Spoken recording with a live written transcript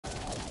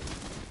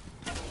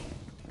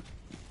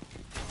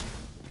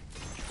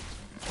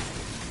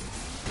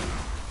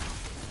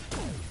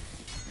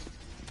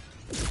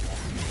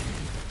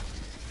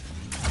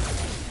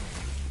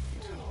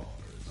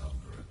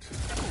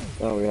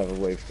Oh, we have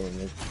a wave coming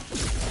in.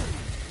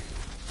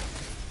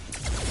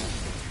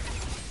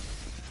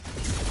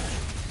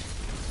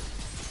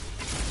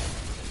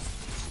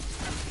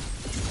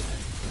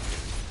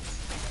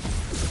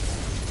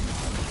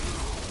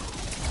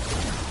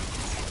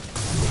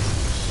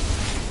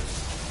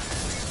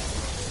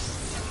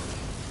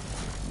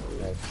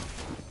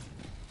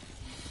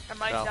 I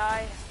might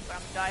die, but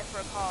I'm gonna die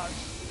for a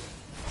cause.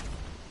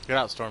 Get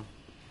out, Storm.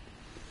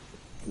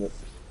 Yep.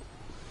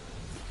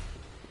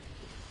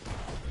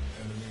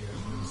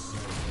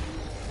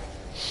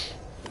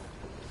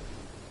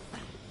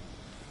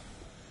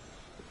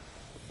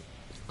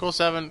 Cool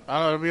 7. I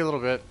don't know, it'll be a little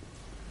bit.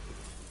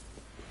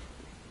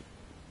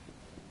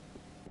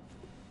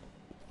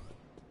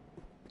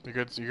 You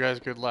good? You guys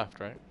good left,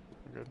 right?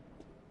 You're good.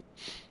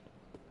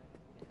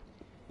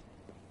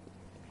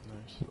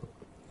 Nice.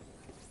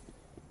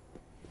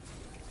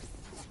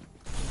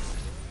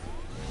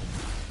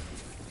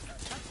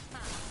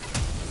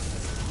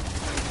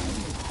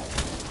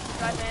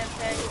 God damn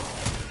thing.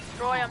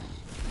 Destroy him.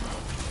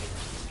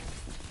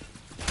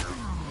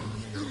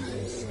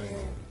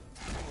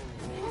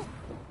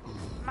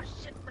 My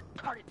shit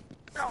retarded.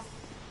 No.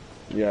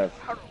 Yeah,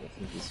 I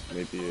think this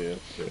may be it.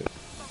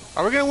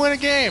 Are we gonna win a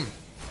game?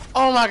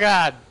 Oh my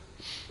god!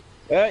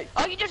 Hey!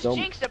 Oh, you just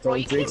jinxed it, bro.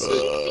 You keep jinx it.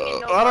 jinxing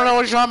it, no I don't know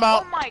what you're talking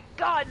about. Oh my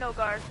god, no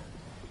guard.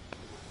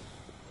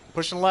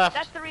 Pushing left.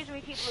 That's the reason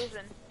we keep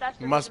losing. That's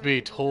the Must reason we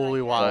be keep totally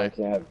losing. why. I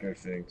can't have good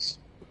things.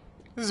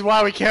 This is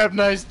why we can't have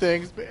nice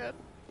things, man.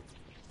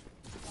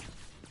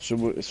 Should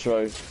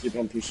I keep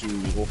on pushing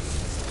evil? No,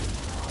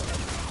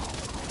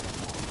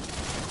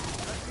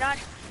 it's not.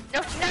 No,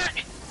 it's not.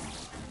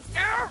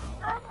 No!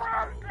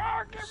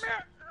 Oh, give me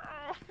it.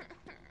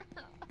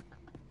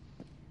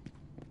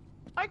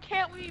 Why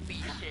can't we be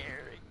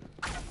sharing?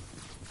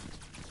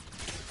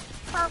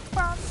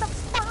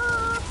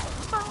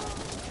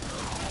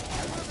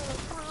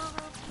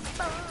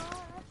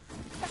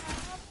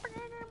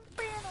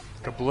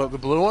 The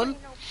blue one?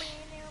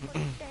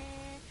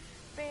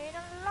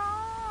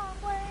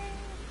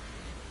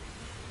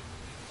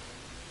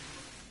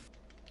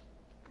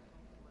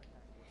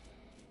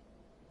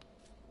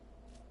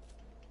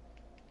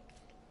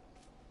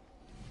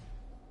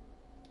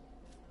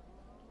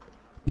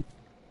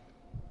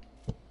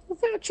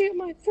 Without you,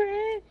 my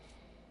friend.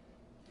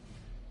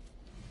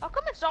 How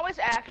come it's always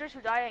actors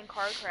who die in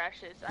car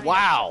crashes? I mean,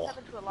 Wow. that's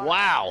happened to a lot of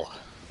Wow.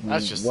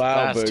 That's just,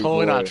 Wow, that's big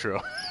totally boy. not true.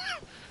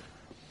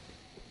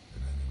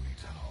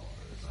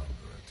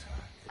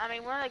 I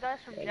mean, one of the guys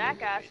from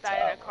Jackass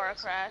died in a car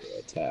crash.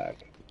 Attack.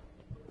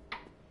 I'm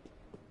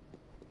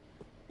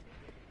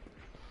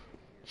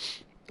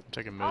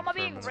taking mid How am I for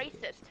a being minute.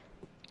 racist?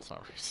 It's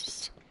not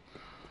racist.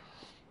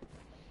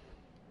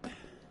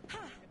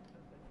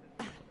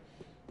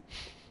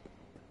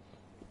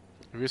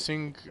 Have you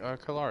seen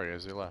Kalari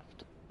as he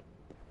left?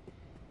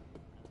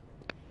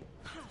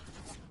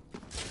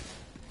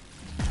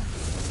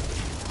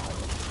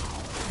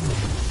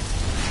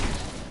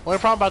 Only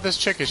problem about this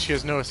chick is she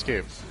has no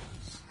escape.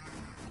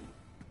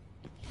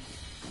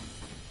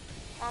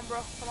 Come on, bro.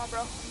 Come on, bro.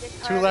 I'm getting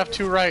Two tired left, of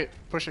two right.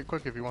 Push it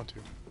quick if you want to.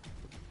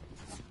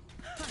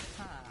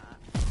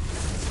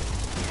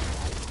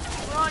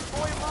 Run,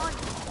 boy, run.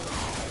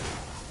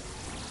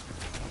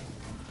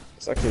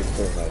 It's actually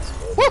very nice.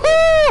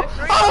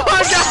 Woohoo! Oh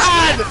my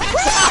god!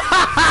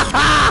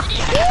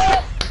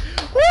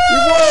 Woo!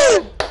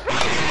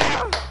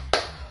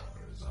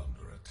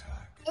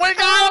 We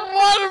got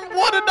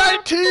one to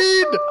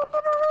 19!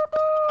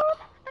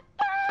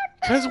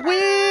 Cause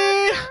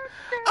we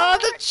are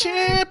the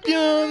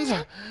champions,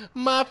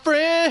 my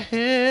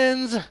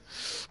friends.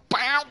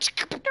 Bow,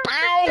 chicka,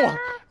 bow.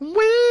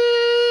 We